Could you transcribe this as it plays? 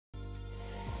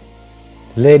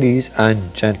Ladies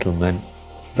and gentlemen,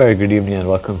 very good evening and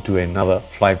welcome to another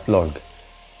flight vlog.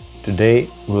 Today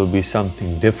will be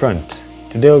something different.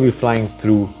 Today we'll be flying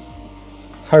through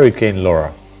Hurricane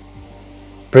Laura,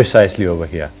 precisely over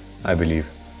here, I believe.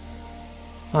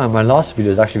 My last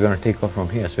video is actually going to take off from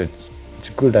here, so it's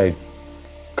good I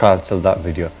cancelled that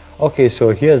video. Okay,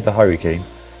 so here's the hurricane.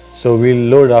 So we'll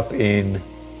load up in.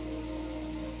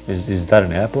 Is that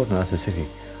an airport? No, that's a city.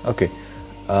 Okay.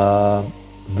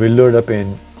 We'll load up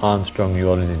in Armstrong New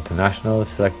Orleans International,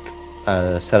 select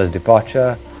set as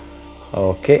departure.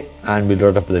 Okay, and we'll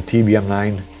load up with the TBM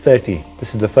 930.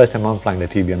 This is the first time I'm flying the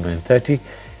TBM 930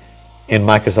 in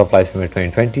Microsoft Flight Simulator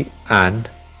 2020, and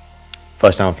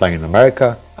first time I'm flying in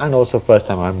America, and also first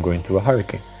time I'm going through a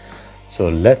hurricane. So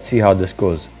let's see how this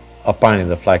goes. Apparently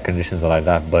the flight conditions are like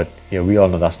that, but yeah, we all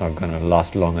know that's not going to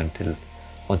last long until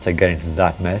once I get into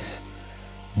that mess.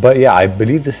 But yeah, I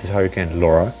believe this is Hurricane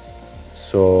Laura.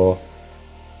 So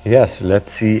yes,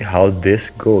 let's see how this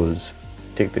goes.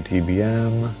 Take the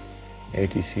TBM,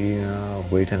 ATC,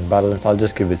 weight and balance. I'll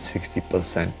just give it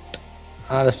 60%.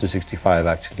 Let's do 65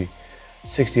 actually.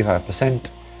 65%.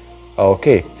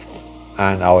 Okay,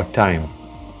 and our time.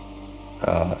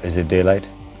 Is it daylight?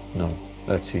 No.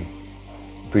 Let's see.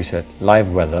 Preset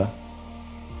live weather.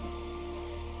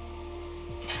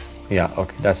 Yeah,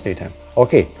 okay, that's daytime.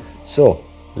 Okay, so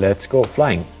let's go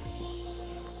flying.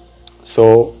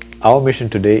 So our mission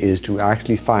today is to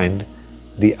actually find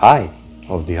the eye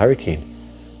of the hurricane.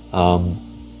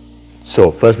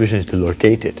 So first mission is to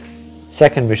locate it.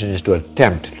 Second mission is to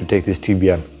attempt to take this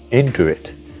TBM into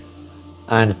it.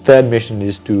 And third mission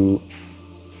is to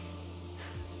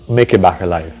make it back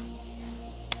alive.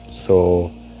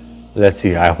 So let's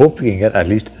see. I hope we can get at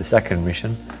least the second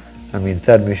mission. I mean,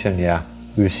 third mission, yeah,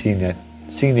 we've seen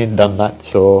it, done that.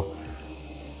 So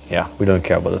yeah, we don't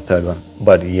care about the third one.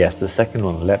 But yes, the second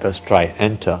one, let us try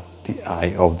enter the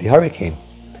eye of the hurricane.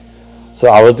 So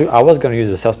I was going to use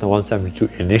the Cessna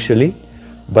 172 initially,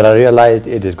 but I realized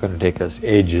it is going to take us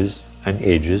ages and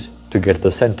ages to get to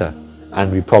the center, and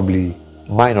we probably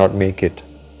might not make it.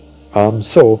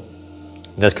 So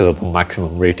that's because of the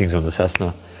maximum ratings on the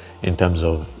Cessna in terms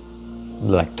of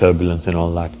like turbulence and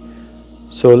all that.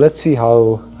 So let's see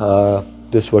how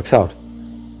this works out.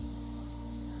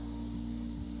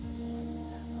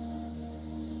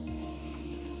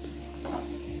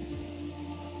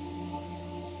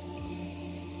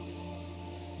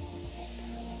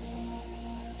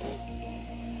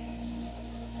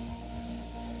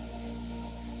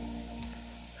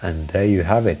 And there you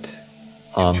have it,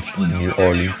 Armstrong New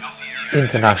Orleans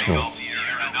International.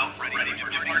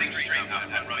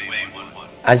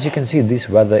 As you can see, this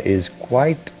weather is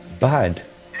quite bad.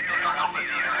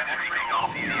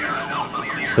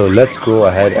 So let's go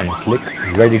ahead and click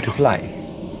ready to fly.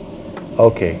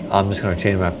 Okay, I'm just going to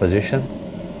change my position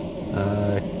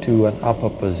to an upper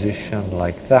position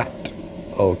like that.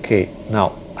 Okay,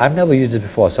 now I've never used it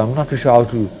before, so I'm not too sure how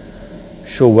to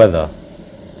show weather.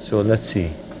 So let's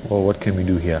see. Well, what can we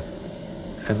do here?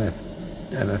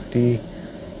 MFT,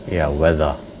 yeah,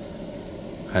 weather.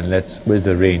 And where's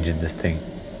the range in this thing?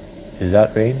 Is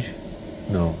that range?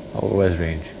 No. Oh, where's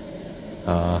range?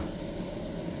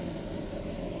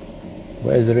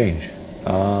 Where's the range?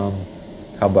 How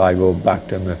about I go back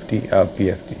to MFT,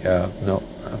 PFT, no,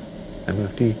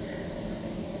 MFT,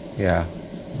 yeah,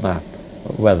 map,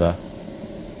 weather,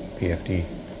 PFT.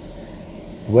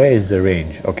 Where is the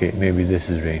range? Okay, maybe this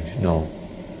is range. No.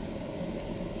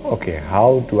 Okay,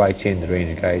 how do I change the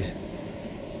range, guys?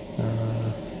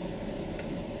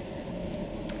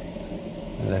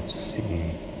 Let's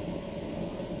see.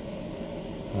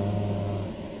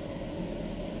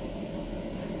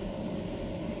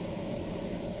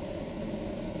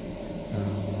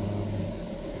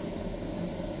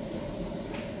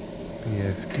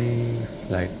 PFT,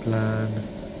 flight plan.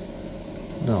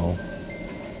 No.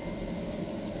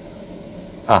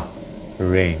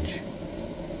 Range.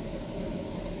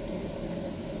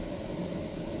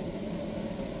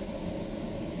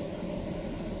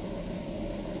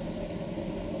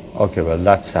 Okay, well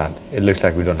that's sad. It looks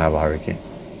like we don't have a hurricane.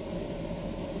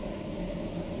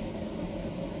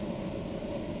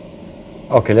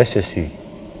 Okay, let's just see.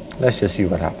 Let's just see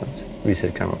what happens.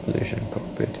 Reset camera position,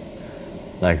 cockpit,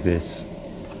 like this.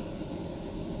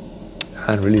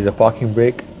 And release the parking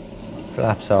brake.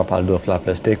 Flaps up. I'll do a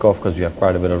flapless takeoff because we have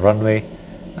quite a bit of runway,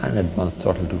 and advanced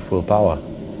throttle to full power.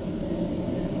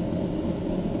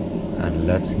 And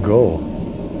let's go.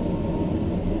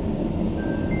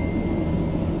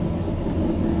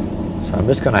 So I'm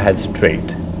just gonna head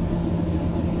straight,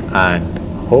 and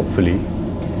hopefully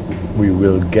we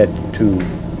will get to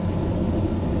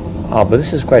But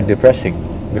this is quite depressing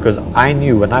because I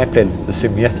knew when I played the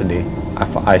sim yesterday,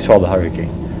 I saw the hurricane.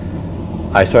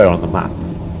 I saw it on the map.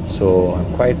 So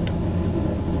I'm quite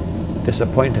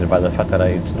disappointed by the fact that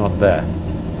it's not there.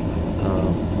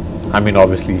 I mean,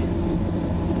 obviously,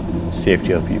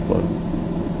 safety of people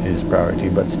is priority,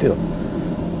 but still,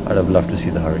 I'd have loved to see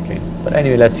the hurricane. But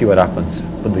anyway, let's see what happens.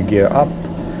 Put the gear up,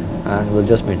 and we'll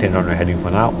just maintain on our heading for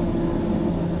now.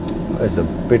 There's a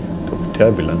bit of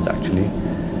turbulence actually.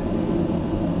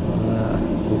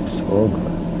 Oops, oh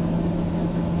god.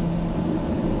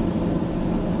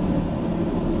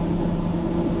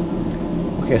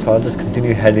 Okay, so I'll just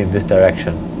continue heading in this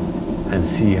direction and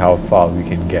see how far we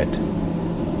can get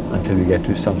until we get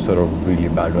to some sort of really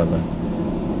bad weather.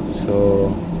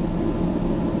 So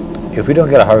if we don't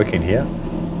get a hurricane here,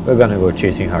 we're gonna go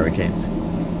chasing hurricanes.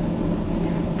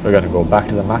 We're gonna go back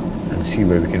to the map and see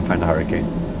where we can find a hurricane.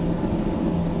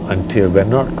 Until we're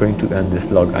not going to end this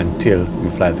vlog until we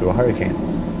fly through a hurricane.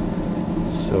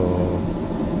 So,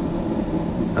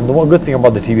 and the one good thing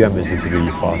about the TBM is it's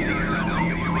really fast.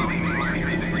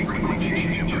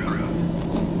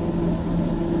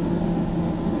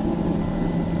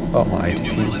 Oh, my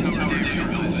ITT.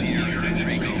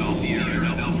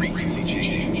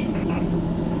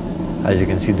 As you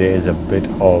can see, there is a bit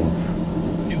of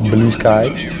blue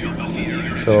skies.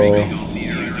 So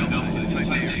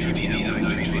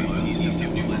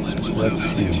let's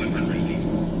see.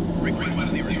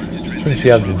 Since we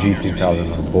have the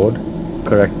G3000 on board,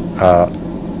 correct?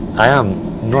 I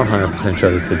am not 100%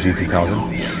 sure it's the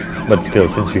G3000, but still,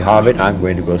 since we have it, I'm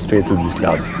going to go straight through these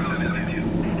clouds.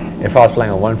 If I was flying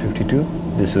a 152,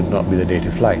 this would not be the day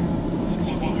to fly.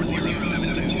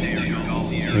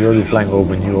 We will be flying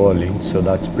over New Orleans, so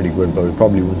that's pretty good, but we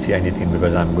probably won't see anything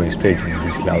because I'm going straight into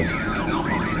these clouds.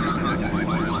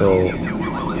 So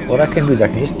what I can do is I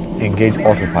can just engage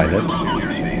autopilot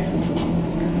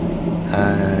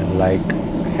and like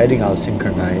heading I'll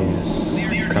synchronize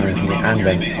currently and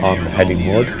then on the heading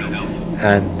mode,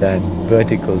 and then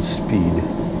vertical speed.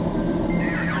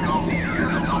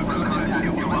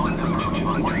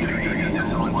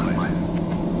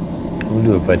 We'll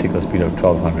do a vertical speed of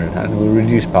 1200 and we'll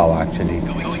reduce power actually.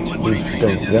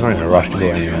 We're not in a rush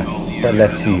today anyway, but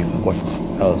let's see what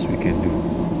else we can do.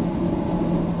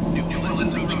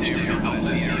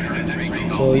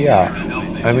 So yeah,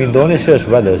 I mean the only serious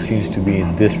weather seems to be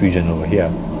in this region over here.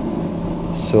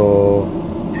 So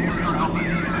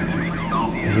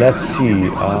let's see,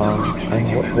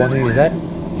 and what one is that?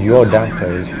 Your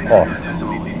damper is off.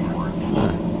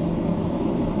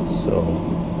 So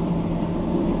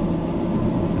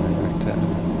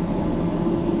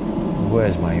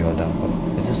where's my yaw damper?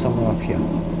 Is it somewhere up here?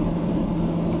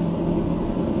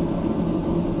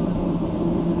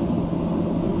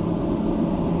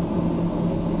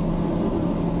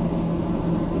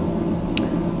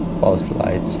 Pulse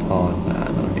lights on,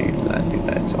 no need, landing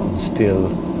lights on still,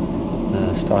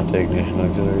 starter ignition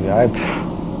auxiliary.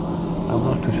 I'm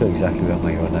not too sure exactly where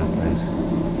my yaw damper is,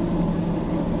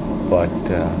 but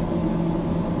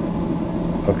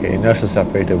okay, inertial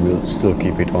separator, we'll still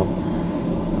keep it on.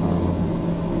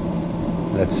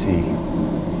 Let's see.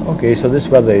 Okay, so this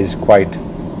weather is quite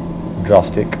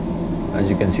drastic. As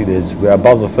you can see, we're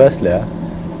above the first layer,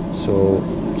 so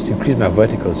just increase my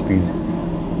vertical speed.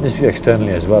 Just view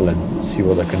externally as well and see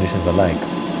what the conditions are like.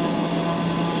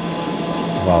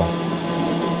 Wow.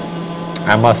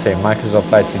 I must say, Microsoft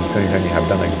Flight Sim 2020 have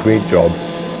done a great job,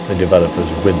 the developers,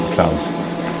 with the clouds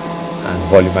and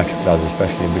volumetric clouds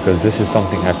especially, because this is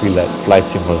something I feel that Flight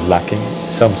Sim was lacking,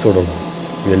 some sort of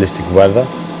realistic weather,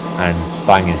 and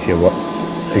Bangis here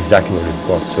exactly what it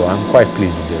got. So I'm quite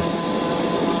pleased with this,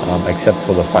 except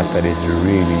for the fact that it's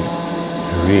really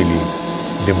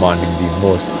demanding the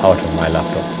most out of my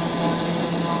laptop.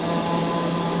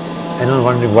 Anyone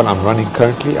wondering what I'm running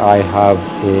currently? I have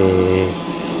a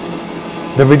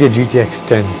NVIDIA GTX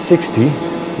 1060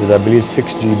 with I believe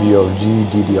 6 GB of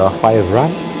GDDR5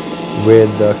 RAM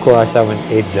with the Core i7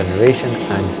 8th generation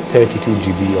and 32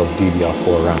 GB of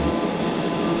DDR4 RAM.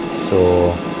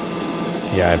 So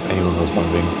yeah, if anyone was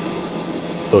wondering,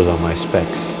 those are my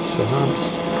specs. So now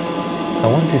I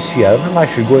want to see, I don't know if I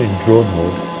should go in drone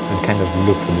mode and kind of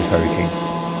look for this hurricane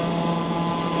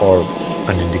or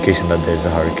an indication that there's a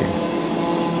hurricane.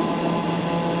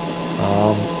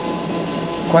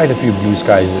 Quite a few blue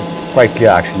skies, quite clear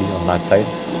actually on that side.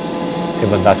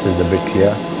 Even that is a bit clear.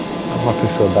 I'm not too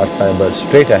sure that side, but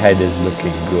straight ahead is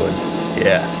looking good.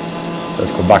 Yeah.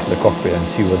 Let's go back to the cockpit and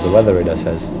see what the weather radar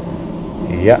says.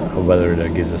 Yeah, the weather radar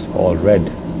gives us all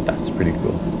red. That's pretty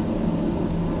cool.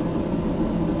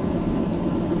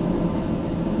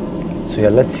 So yeah,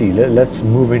 let's see. Let's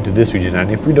move into this region, and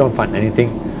if we don't find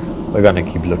anything, we're gonna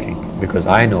keep looking, because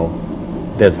I know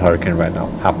there's a hurricane right now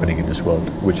happening in this world,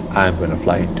 which I'm gonna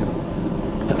fly into.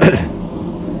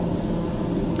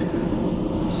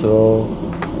 So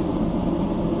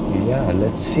yeah,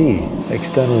 let's see.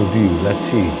 External view. Let's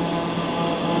see.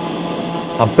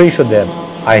 I'm pretty sure that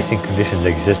icing conditions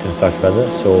exist in such weather,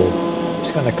 so I'm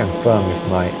just gonna confirm if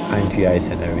my anti-ice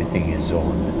and everything is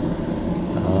on.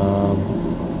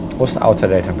 What's the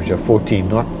outside air temperature? 14,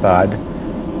 not bad.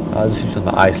 I'll switch on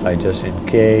the ice light just in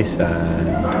case, and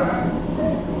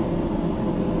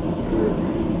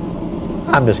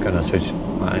I'm just gonna switch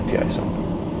my anti-ice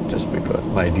on, just because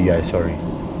my DI, sorry,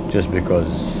 just because,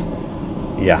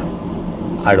 yeah,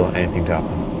 I don't want anything to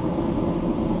happen.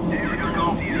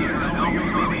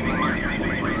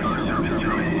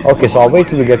 Okay, so I'll wait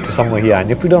till we get to somewhere here, and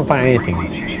if we don't find anything,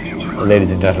 ladies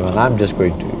and gentlemen, I'm just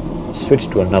going to switch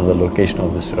to another location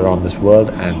of this around this world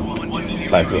and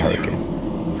fly through the hurricane.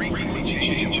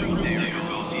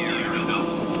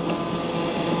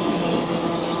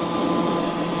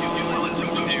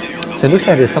 So it looks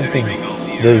like there's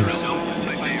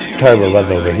terrible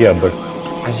weather over here, but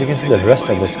as you can see, the rest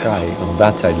of the sky on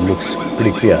that side looks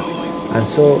pretty clear, and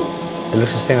so it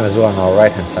looks the same as well on our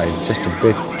right hand side, just a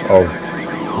bit of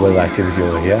weather activity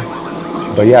over here.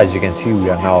 But yeah, as you can see, we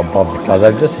are now above the clouds.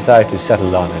 I've just decided to settle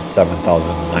down at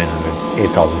 7,900,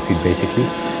 8,000 feet basically,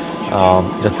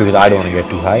 just because I don't want to get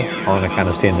too high. I want to kind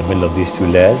of stay in the middle of these two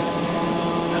layers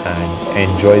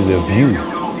and enjoy the view.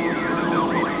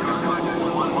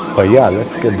 But yeah,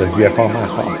 let's get the VFR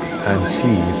map up and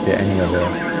see if there are any other.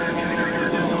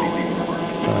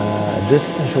 This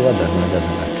doesn't show weather. No, it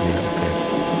doesn't actually.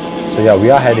 Okay. So yeah, we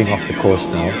are heading off the coast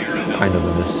now, kind of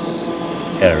in this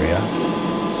area.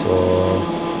 So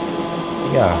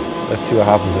yeah, let's see what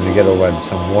happens when we get over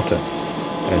some water.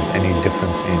 If there's any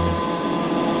difference in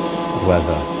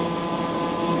weather.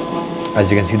 As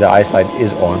you can see, the ice light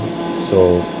is on,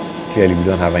 so clearly we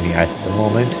don't have any ice at the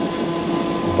moment.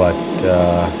 But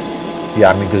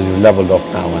yeah, I mean, because we've leveled off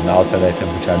now, and the outside air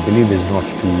temperature, I believe, is not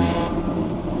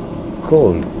too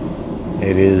cold.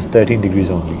 It is 13 degrees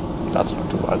only. That's not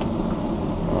too bad.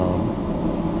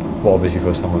 Well, obviously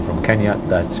for someone from Kenya,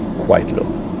 that's quite low.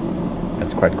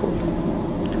 That's quite cold.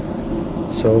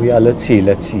 So yeah, let's see.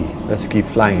 Let's keep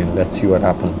flying and let's see what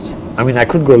happens. I mean, I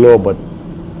could go low, but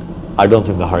I don't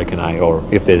think the hurricane eye, or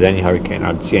if there's any hurricane,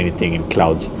 I'd see anything in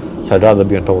clouds. So I'd rather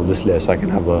be on top of this layer so I can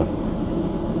have a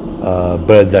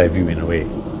bird's eye view in a way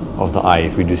of the eye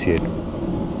if we do see it.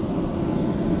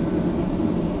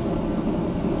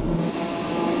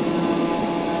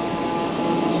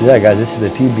 So yeah guys, this is the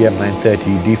TBM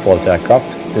 930 default aircraft.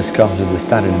 This comes with the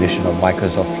standard edition of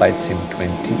Microsoft Flight Sim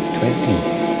 2020.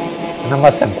 And I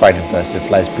must say I'm quite impressed. It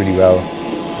flies pretty well,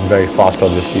 very fast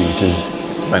obviously, which is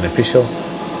beneficial.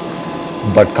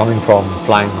 But coming from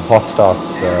flying Hotstar's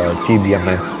TBM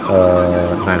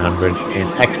 900 in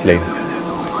X-Plane,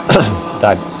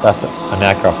 that's an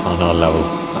aircraft on our level.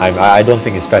 I don't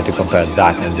think it's fair to compare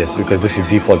that and this, because this is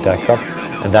default aircraft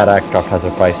and that aircraft has a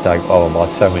price tag of about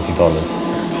 $70.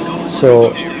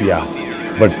 So yeah,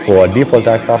 but for a default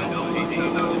aircraft,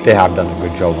 they have done a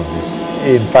good job on this.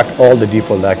 In fact, all the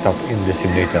default aircraft in the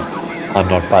simulator are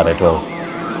not bad at all.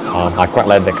 I quite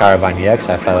like the Caravan EX,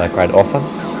 I fly that quite often.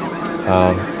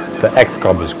 The X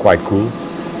Cub is quite cool.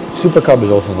 Super Cub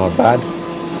is also not bad,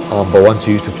 but once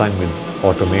you're used to flying with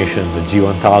automation, the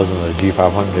G1000 or the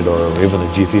G500 or even the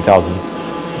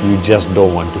G3000, you just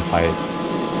don't want to fly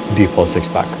it default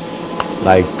six-pack.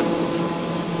 Like,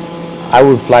 I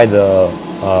would fly the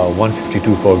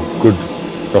 152 for a good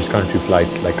cross-country flight,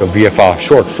 like a VFR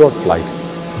short flight,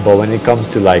 but when it comes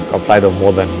to like a flight of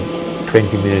more than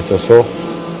 20 minutes or so,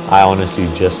 I honestly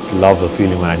just love the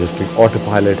feeling when I just click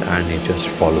autopilot and it just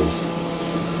follows.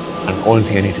 And the only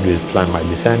thing I need to do is plan my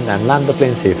descent and land the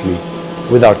plane safely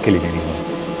without killing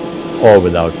anyone or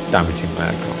without damaging my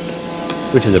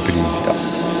aircraft, which is a pretty easy task.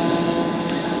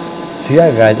 So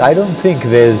yeah guys, I don't think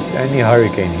there's any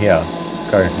hurricane here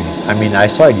currently. I mean, I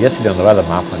saw it yesterday on the weather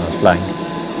map when I was flying,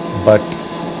 but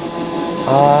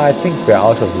I think we're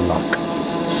out of luck.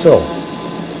 So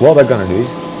what we're gonna do is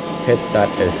hit that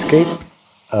escape,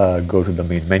 go to the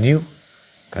main menu,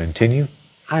 continue,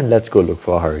 and let's go look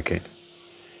for a hurricane.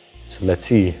 So let's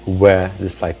see where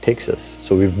this flight takes us.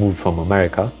 So we've moved from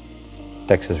America,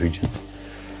 Texas regions.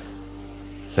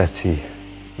 Let's see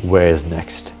where is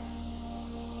next.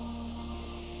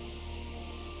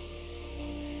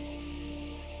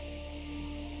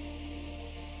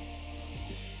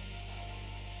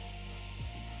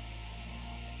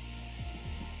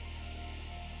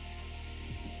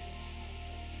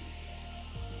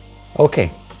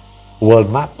 Okay, world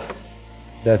map.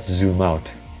 Let's zoom out.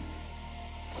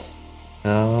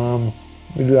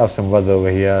 We do have some weather over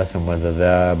here, some weather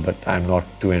there, but I'm not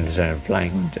too interested in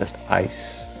flying, just ice.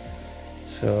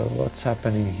 So what's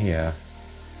happening here?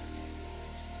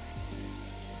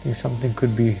 I think something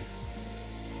could be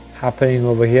happening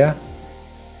over here.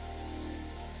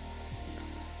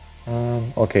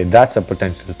 Okay, that's a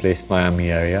potential place,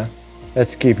 Miami area.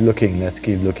 Let's keep looking,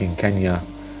 Kenya,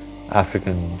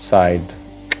 African side.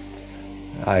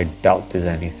 I doubt there's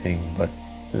anything, but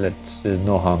there's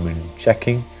no harm in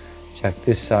checking. Check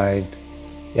this side.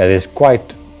 Yeah, there's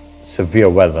quite severe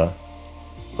weather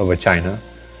over China,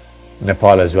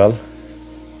 Nepal as well.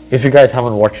 If you guys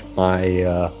haven't watched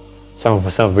my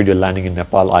some video landing in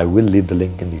Nepal, I will leave the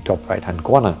link in the top right hand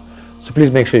corner. So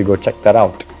please make sure you go check that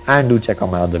out, and do check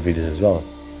out my other videos as well.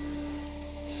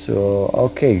 So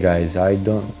okay guys, I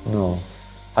don't know.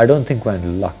 I don't think we're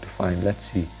in luck to find. Let's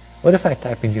see. What if I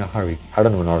type in here hurry? I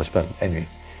don't even know how to spell it. Anyway,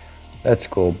 let's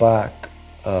go back.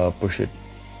 Push it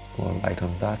more light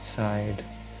on that side.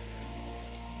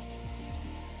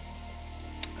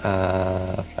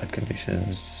 Flight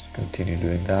conditions. Continue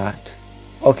doing that.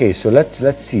 Okay, so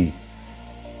let's see.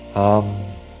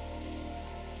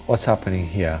 What's happening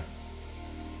here?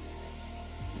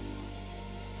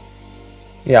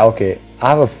 Yeah, okay.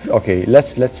 Okay.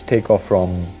 Let's take off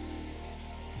from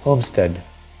Homestead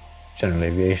General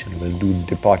Aviation. We'll do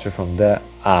departure from there.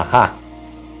 Aha!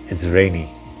 It's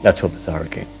rainy. Let's hope it's a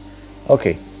hurricane.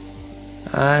 Okay,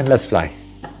 and let's fly.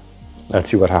 Let's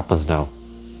see what happens now.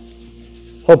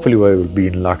 Hopefully we will be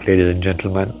in luck, ladies and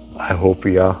gentlemen. I hope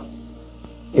we are.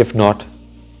 If not,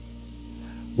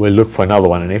 we'll look for another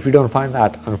one. And if we don't find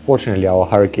that, unfortunately our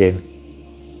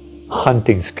hurricane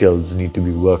hunting skills need to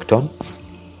be worked on.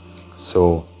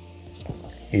 So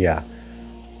yeah.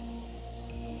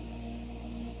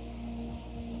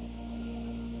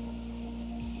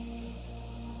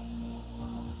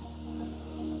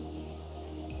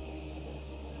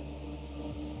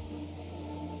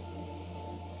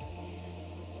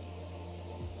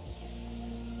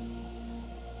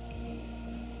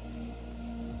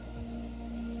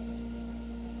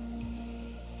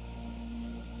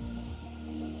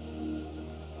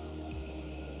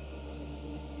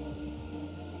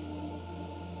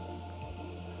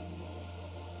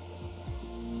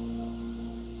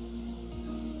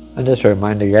 And just a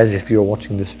reminder guys, if you're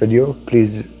watching this video,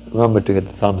 please remember to hit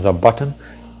the thumbs up button,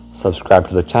 subscribe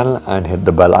to the channel, and hit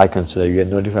the bell icon so that you get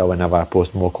notified whenever I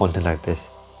post more content like this.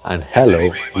 And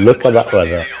hello, look at that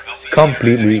weather.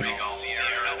 Completely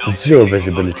zero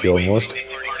visibility almost.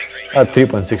 At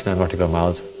 3.69 nautical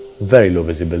miles. Very low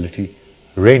visibility.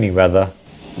 Rainy weather.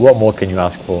 What more can you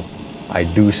ask for? I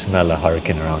do smell a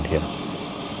hurricane around here.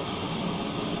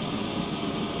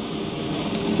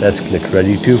 Let's click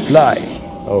ready to fly.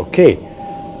 Okay,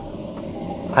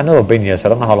 I've never been here, so I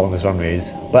don't know how long this runway is,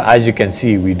 but as you can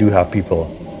see, we do have people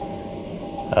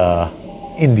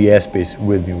in the airspace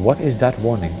with me. What is that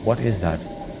warning? What is that?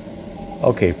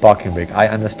 Okay, parking brake. I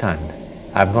understand.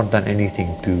 I've not done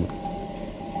anything to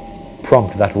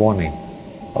prompt that warning.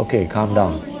 Okay, calm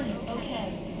down.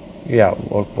 Yeah,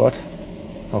 what?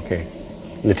 Okay,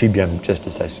 Latibian just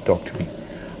decides to talk to me.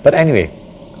 But anyway,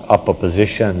 upper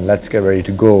position, let's get ready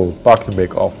to go. Parking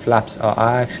brake off, flaps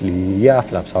are actually, yeah,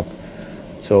 flaps up.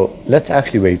 So let's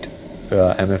actually wait.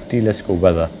 MFT, let's go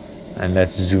weather, and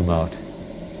let's zoom out.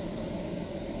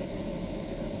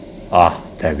 Ah,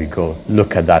 there we go.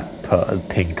 Look at that pearl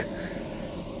pink.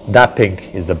 That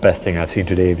pink is the best thing I've seen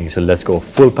today evening. So let's go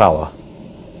full power,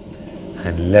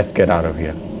 and let's get out of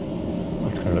here. I'm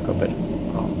just gonna look a bit.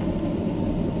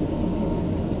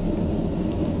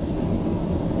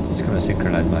 Going to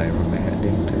synchronize my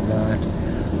heading to that,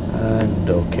 and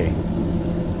okay,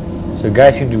 so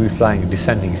guys seem to be flying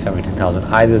descending 17,000.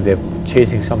 Either they're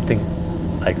chasing something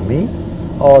like me,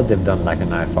 or they've done like an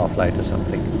IFR flight or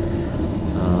something.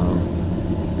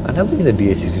 I never think the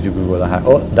DACC to go that high.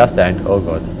 Oh, that's the end. Oh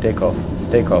god, take off.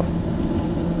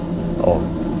 Oh,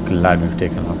 glad we've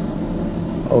taken off.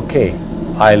 Okay,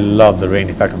 I love the rain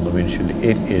effect on the windshield.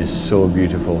 It is so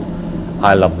beautiful.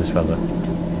 I love this weather.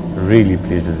 Really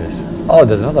pleased with this. Oh,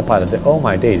 there's another pilot there. Oh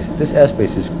my days, this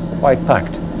airspace is quite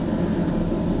packed.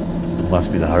 It must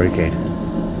be the hurricane.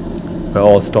 We're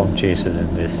all storm chasers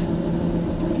in this.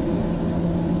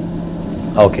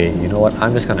 Okay, you know what,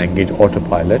 I'm just gonna engage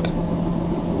autopilot.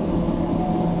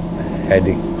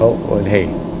 Heading, hey,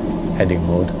 heading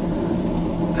mode.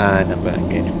 And I'm gonna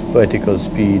engage vertical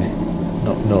speed.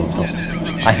 No.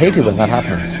 I hate it when that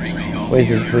happens. Where's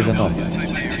the knob?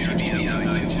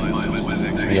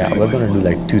 Yeah, we're gonna do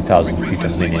like 2,000 feet a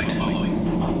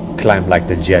minute. Climb like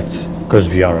the jets. because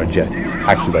we are a jet,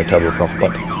 actually by turboprop,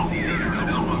 but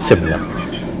similar.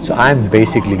 So I'm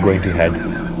basically going to head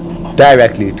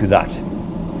directly to that.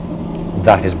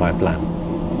 That is my plan.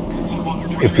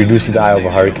 If we do see the eye of a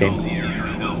hurricane,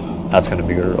 that's going to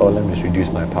be good. Oh, let me just reduce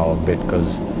my power a bit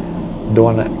because don't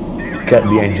want to get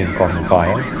the engine caught on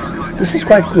fire. This is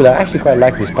quite cool. I actually quite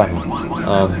like this panel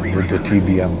with the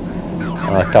TBM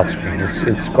touchscreen.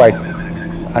 It's quite,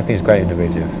 I think it's quite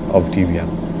innovative of TBM.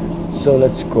 So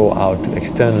let's go out to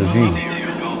external view.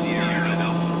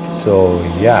 So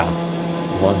yeah,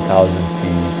 1,000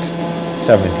 feet,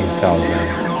 17,000,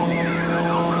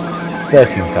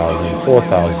 13,000,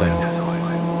 4,000.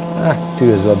 Two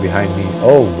as well behind me.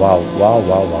 Oh wow, wow,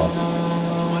 wow, wow.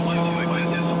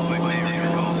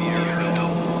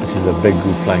 This is a big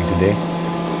group flying today.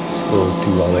 Let's go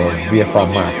to our VFR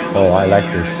map. Oh, I like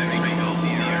this.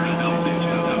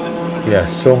 Yeah,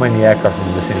 so many aircraft in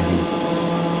the vicinity.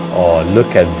 Oh,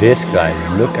 look at this, guys.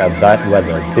 Look at that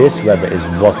weather. This weather is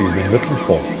what we've been looking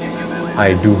for.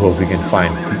 I do hope we can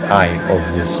find the eye of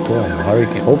this storm.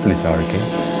 Hurricane. Hopefully it's a hurricane.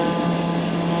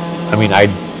 I mean, I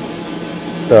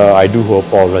do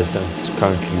hope all residents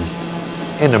currently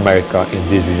in America in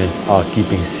these regions are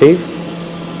keeping safe,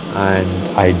 and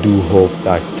I do hope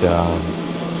that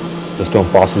the storm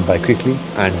passes by quickly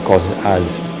and causes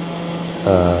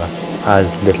as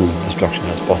little destruction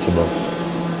as possible.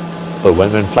 But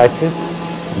when flight's in,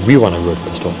 we want to go to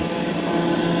the storm.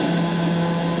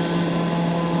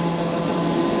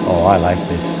 Oh, I like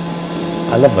this.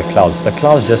 I love the clouds. The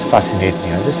clouds just fascinate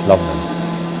me. I just love them.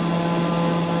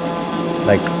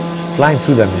 Like flying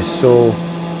through them is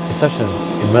it's such an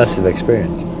immersive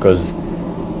experience because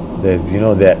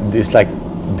it's like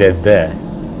they're there.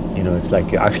 It's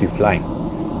like you're actually flying.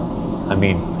 I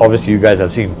mean, obviously you guys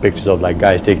have seen pictures of like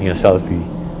guys taking a selfie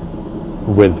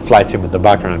with flight sim in the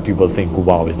background and people think,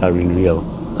 wow, is that really real?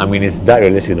 I mean, it's that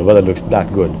realistic. The weather looks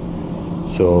that good.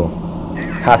 So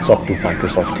hats off to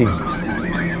Microsoft team.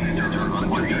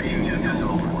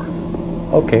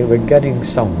 Okay, we're getting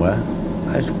somewhere.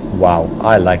 Wow,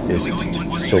 I like this.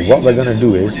 So what we're going to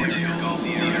do is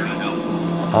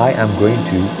I am going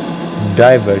to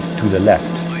divert to the left.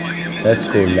 Let's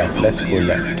go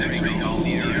left.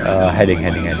 Heading.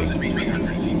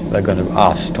 We're going to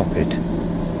stop it.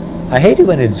 I hate it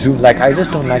when it zooms. Like, I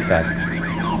just don't like that.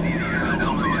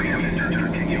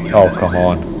 Oh, come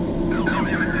on.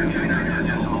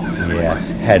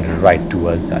 Yes, head right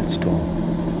towards that storm.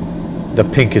 The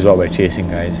pink is what we're chasing,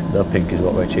 guys. The pink is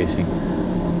what we're chasing.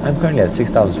 I'm currently at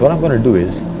 6,000. So what I'm going to do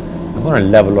is I'm going to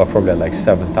level off probably at like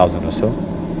 7,000 or so.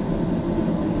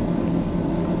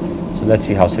 So let's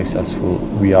see how successful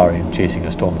we are in chasing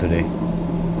a storm today,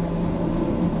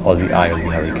 or the eye of the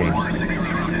hurricane.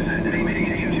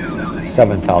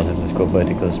 7,000. Let's go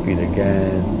vertical speed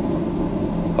again.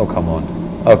 Oh, come on.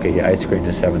 Okay, yeah, it's going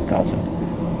to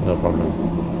 7,000. No problem.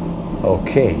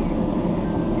 Okay.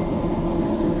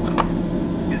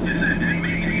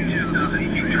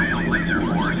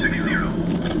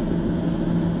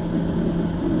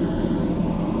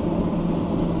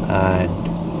 And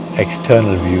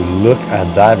external view. Look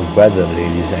at that weather,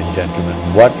 ladies and gentlemen.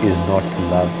 What is not to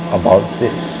love about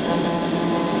this?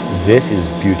 This is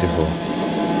beautiful.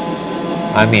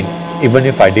 I mean, even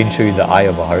if I didn't show you the eye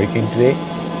of a hurricane today,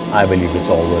 I believe it's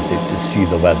all worth it to see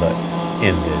the weather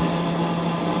in this.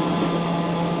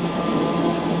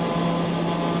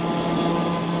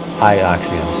 I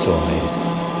actually am so amazed.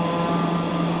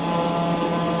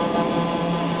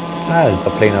 There's a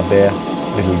plane up there,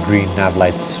 little green nav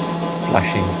lights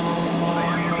flashing.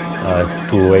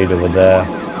 208 over there. A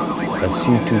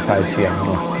C-25C, I'm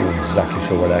not too exactly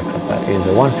sure what aircraft that is. A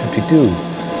 152.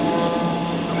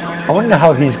 I wonder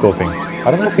how he's coping.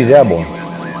 I don't know if he's airborne.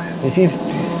 If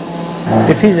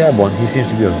he's airborne, he seems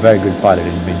to be a very good pilot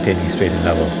in maintaining straight and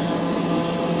level.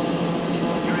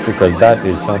 Because that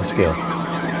is some skill.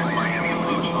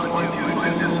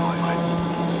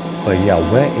 But yeah,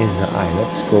 where is the eye?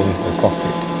 Let's go into the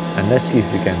cockpit and let's see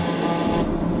if we can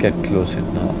get close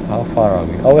enough. How far are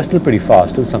we? Oh, we're still pretty far,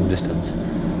 still some distance.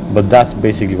 But that's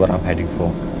basically what I'm heading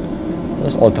for.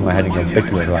 Let's alter my heading a bit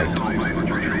to the right.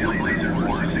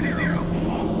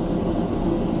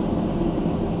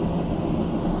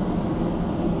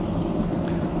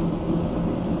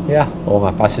 Yeah, all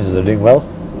my passengers are doing well.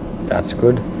 That's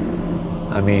good.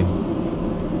 I mean,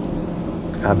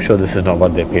 I'm sure this is not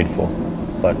what they paid for.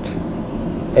 But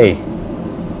hey,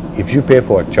 if you pay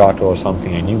for a charter or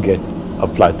something and you get a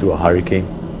flight through a hurricane,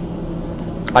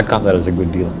 I count that as a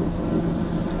good deal.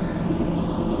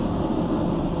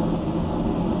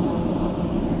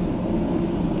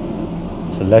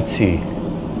 So let's see.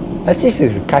 Let's see if we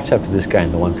can catch up to this guy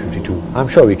in the 152. I'm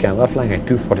sure we can. We're flying at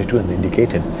 242 in the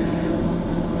indicated.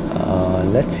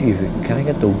 Let's see if we can I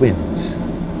get the winds.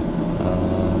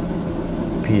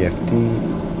 PFD.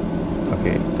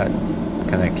 Okay, that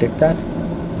can I click that?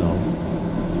 No.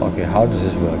 Okay, how does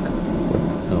this work?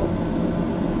 No.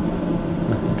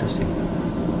 Interesting.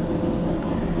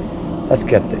 Let's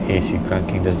get the AC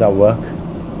cranking. Does that work?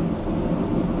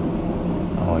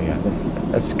 Oh yeah.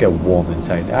 Let's get warm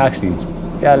inside. Actually,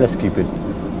 yeah, let's keep it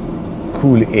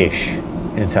cool-ish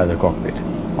inside the cockpit.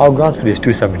 Our ground speed is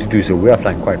 272, so we are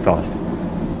flying quite fast.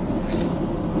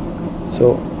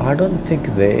 So I don't think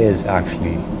there is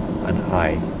actually an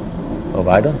eye. Oh,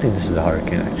 but I don't think this is a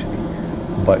hurricane actually.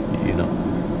 But you know,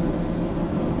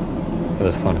 it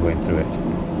was fun going through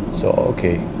it. So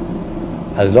okay,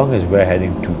 as long as we're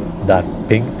heading to that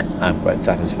pink, I'm quite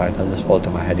satisfied. I'll just alter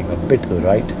my heading a bit to the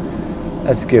right.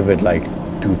 Let's give it like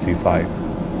 235.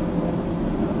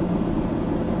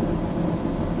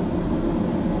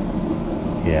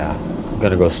 Yeah, I'm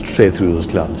gonna go straight through those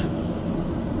clouds.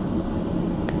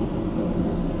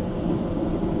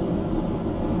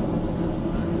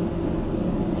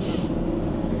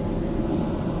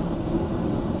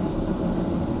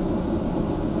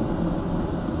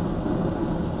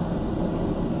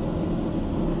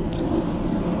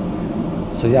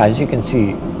 So yeah, as you can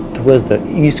see, towards the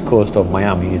east coast of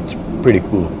Miami, it's pretty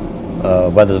cool.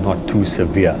 Weather's not too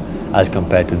severe as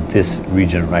compared to this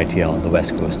region right here on the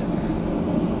west coast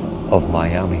of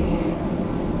Miami.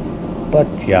 But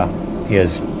yeah,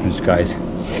 here's blue skies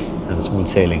and smooth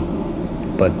sailing.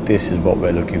 But this is what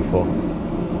we're looking for.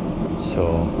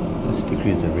 So let's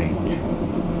decrease the range.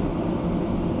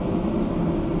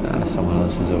 Someone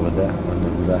else is over there. I wonder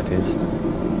who that is.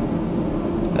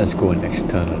 Let's go in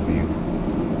external view.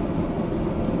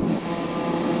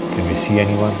 Can we see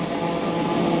anyone?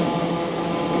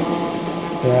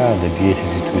 Yeah, the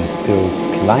DA62 is still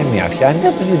climbing actually. I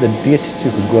never knew the DA62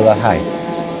 could go that high.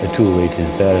 The tool weight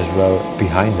is there as well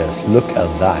behind us. Look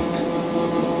at that.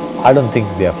 I don't think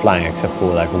they are flying except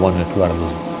for like one or two out of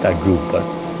that group, but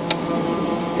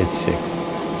it's sick.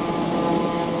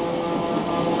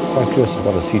 Quite curious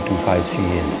what a C25C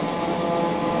is.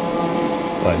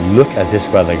 But look at this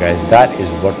weather, guys. That is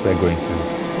what we're going through.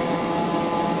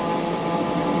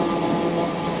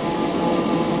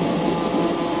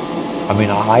 I mean,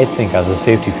 I think as a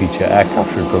safety feature,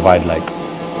 aircraft should provide like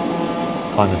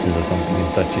harnesses or something in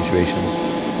such situations.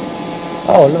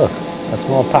 Oh look, a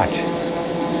small patch.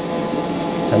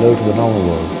 Hello to the normal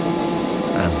world.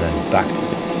 And then back to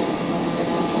this.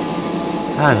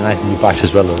 And a nice blue patch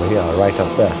as well over here, right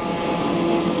up there.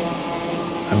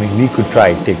 I mean, we could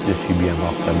try take this TBM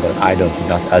off them, but I don't think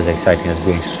that's as exciting as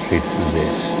going straight through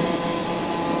this.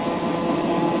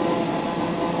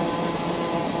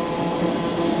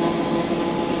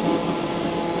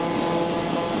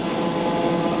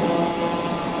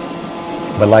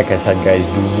 But like I said, guys,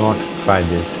 do not try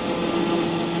this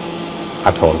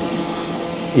at all.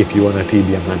 If you want a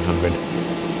TBM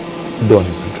 900, don't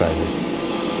even try this.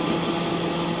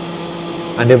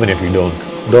 And even if you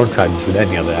don't try this with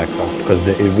any other aircraft, because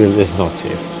it's not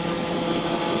safe.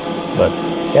 But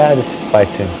yeah, this is flight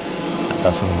sim. And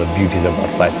that's one of the beauties about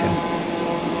flight sim.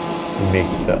 You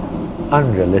make the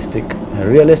unrealistic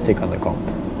realistic on the comp.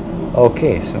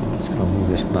 Okay, so I'm just gonna move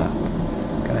this map.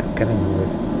 Can I move it?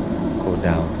 Go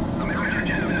down.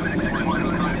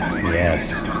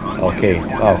 Yes. Okay.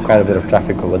 Oh, quite a bit of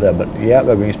traffic over there, but yeah,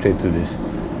 we're going straight through this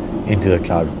into the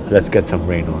cloud. Let's get some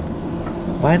rain on.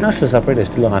 My inertial separator is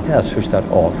still on. I think I'll switch that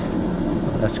off.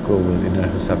 Let's go with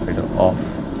inertial separator off.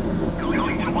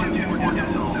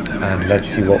 And let's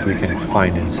see what we can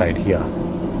find inside here.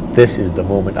 This is the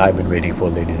moment I've been waiting for,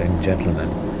 ladies and gentlemen.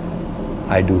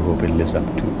 I do hope it lives up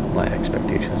to my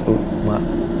expectations. Oh,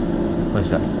 what's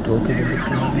that? Torque is a bit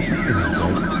wrong or something,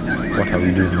 right? What are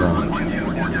we doing wrong?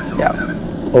 Yeah,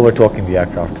 over torquing the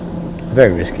aircraft.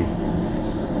 Very risky.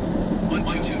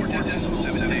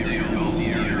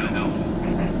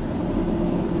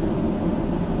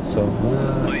 So,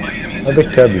 a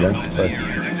bit turbulent, but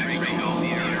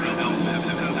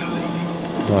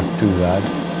not too bad.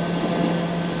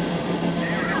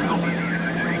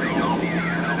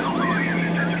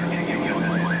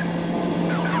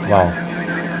 Wow.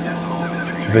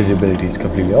 Visibility is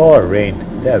completely, oh, rain,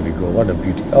 there we go, what a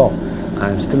beauty. Oh,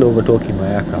 I'm still over torquing my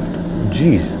aircraft.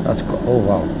 Jeez, that's oh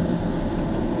wow.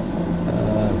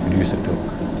 Reduce the torque.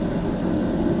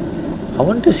 I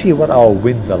want to see what our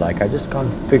winds are like. I just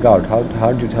can't figure out how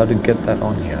to get that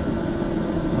on here.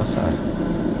 What's that?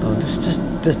 No,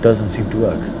 this doesn't seem to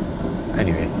work.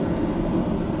 Anyway,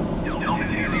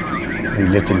 we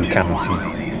literally cannot see.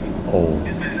 Oh,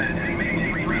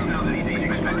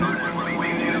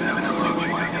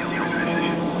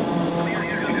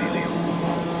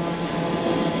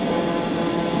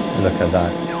 Look at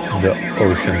that, the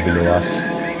ocean below us.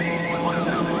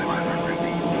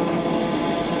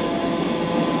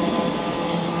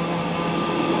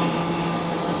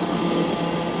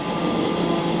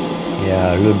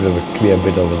 Yeah, a little bit of a clear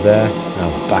bit over there. Now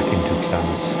back into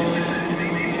clouds.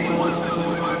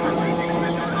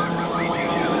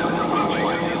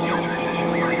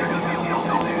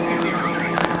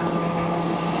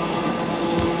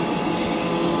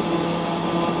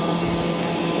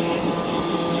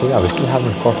 So yeah, we still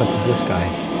haven't caught up with this guy.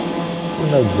 I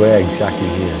don't know where exactly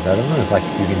he is. I don't know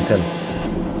if you can tell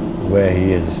where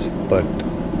he is, but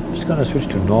I'm just gonna switch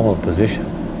to normal position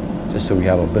just so we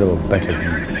have a bit of a better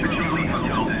view.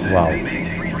 Wow.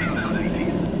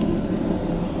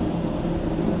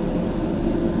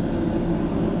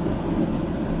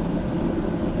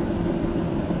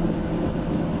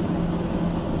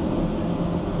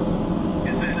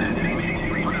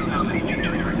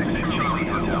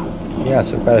 Yeah,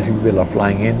 so quite a few people are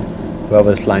flying in.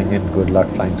 Whoever's flying in, good luck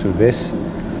flying through this.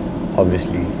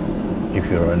 Obviously, if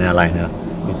you're an airliner,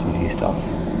 it's easy stuff.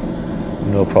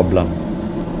 No problem.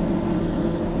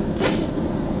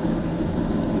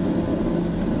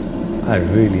 I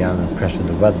really am impressed with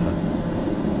the weather.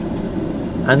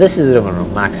 And this is on a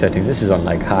max setting. This is on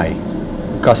like high,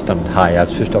 accustomed high.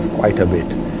 I've switched off quite a bit.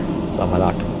 So I'm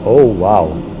allowed to. Oh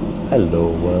wow.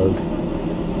 Hello world.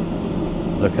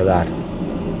 Look at that.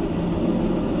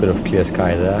 Bit of clear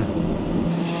sky there.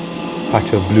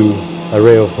 Patch of blue. A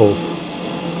ray of hope.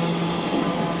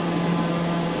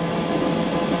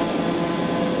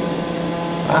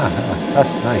 Ah,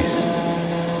 that's nice.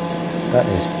 That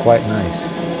is quite nice.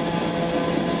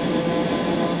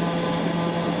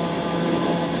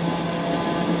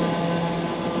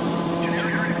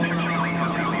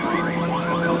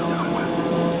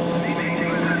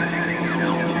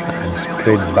 And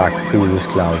straight back through this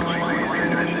cloud.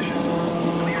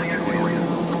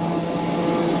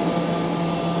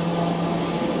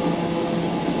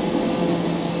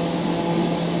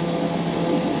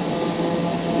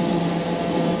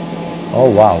 Oh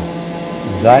wow,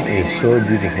 that is so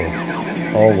beautiful.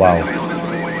 Oh wow,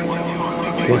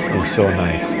 this is so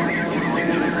nice.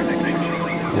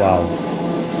 Wow.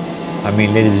 I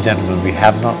mean, ladies and gentlemen, we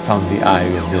have not found the eye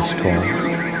of this storm,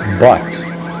 but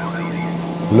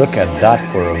look at that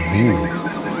for a view.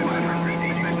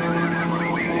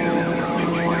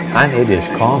 And it is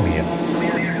calm here.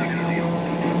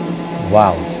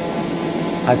 Wow,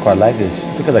 I quite like this.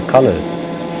 Look at the colors.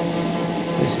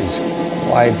 This is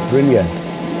quite brilliant.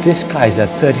 This sky is at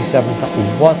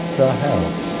 37,000. What the hell?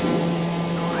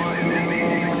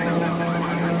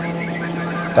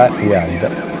 I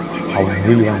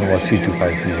really want to know what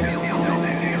C25C is.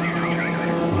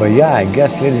 But yeah, I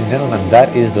guess, ladies and gentlemen,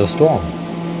 that is the storm.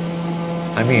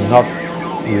 I mean, not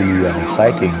really an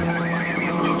exciting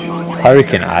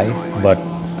hurricane eye, but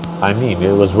I mean,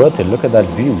 it was worth it. Look at that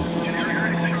view.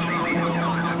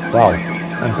 Wow,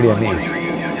 I'm pretty amazed.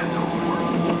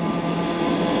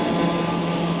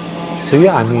 So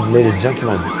yeah, I mean, ladies and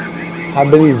gentlemen, I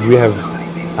believe we have,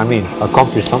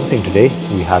 accomplished something today.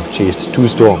 We have chased two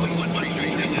storms.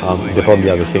 They probably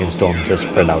are the same storm, just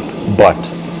spread out, but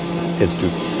it's two.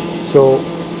 So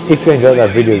if you enjoyed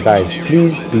that video, guys,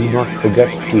 please do not forget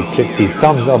to click the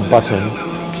thumbs up button,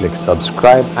 click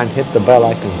subscribe, and hit the bell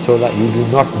icon so that you do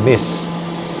not miss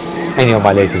any of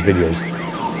my latest videos.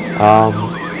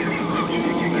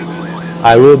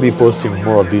 I will be posting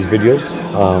more of these videos.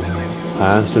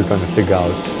 I'm still trying to figure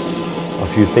out a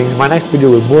few things. My next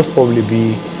video will most probably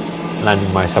be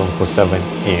landing my 747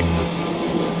 in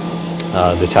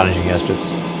the challenging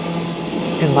airstrips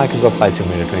in Microsoft Flight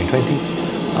Simulator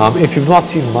 2020. If you've not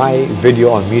seen my video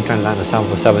on me trying to land a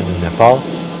 747 in Nepal,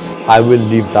 I will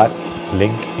leave that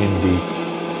link in the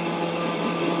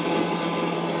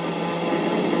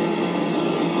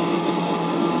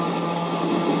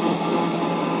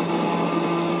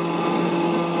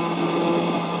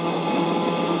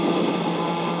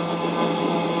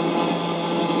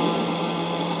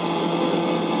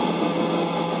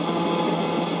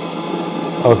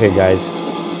Okay guys,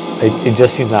 it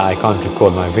just seems that I can't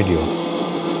record my video.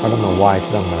 I don't know why it's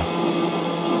done that.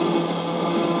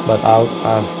 But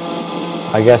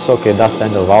I guess, okay, that's the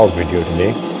end of our video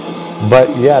today.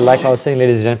 But yeah, like I was saying,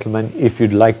 ladies and gentlemen, if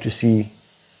you'd like to see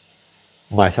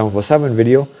my 747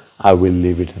 video, I will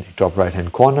leave it in the top right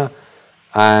hand corner.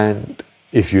 And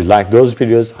if you like those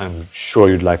videos, I'm sure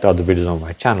you'd like the other videos on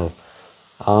my channel.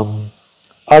 Other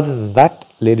than that,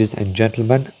 ladies and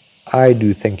gentlemen, I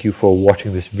do thank you for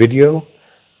watching this video,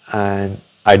 and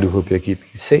I do hope you're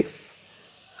keeping safe.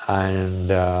 And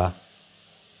yeah,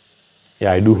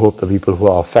 I do hope the people who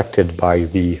are affected by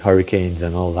the hurricanes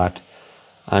and all that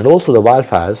and also the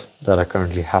wildfires that are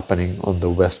currently happening on the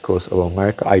west coast of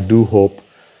America. I do hope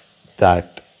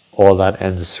that all that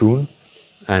ends soon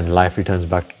and life returns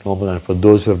back to normal. And for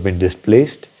those who have been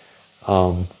displaced,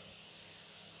 all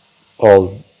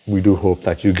we do hope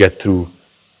that you get through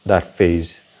that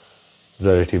phase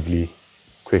relatively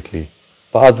quickly.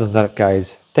 But other than that,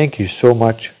 guys, thank you so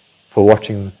much for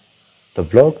watching the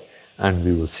vlog, and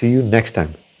we will see you next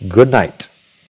time. Good night.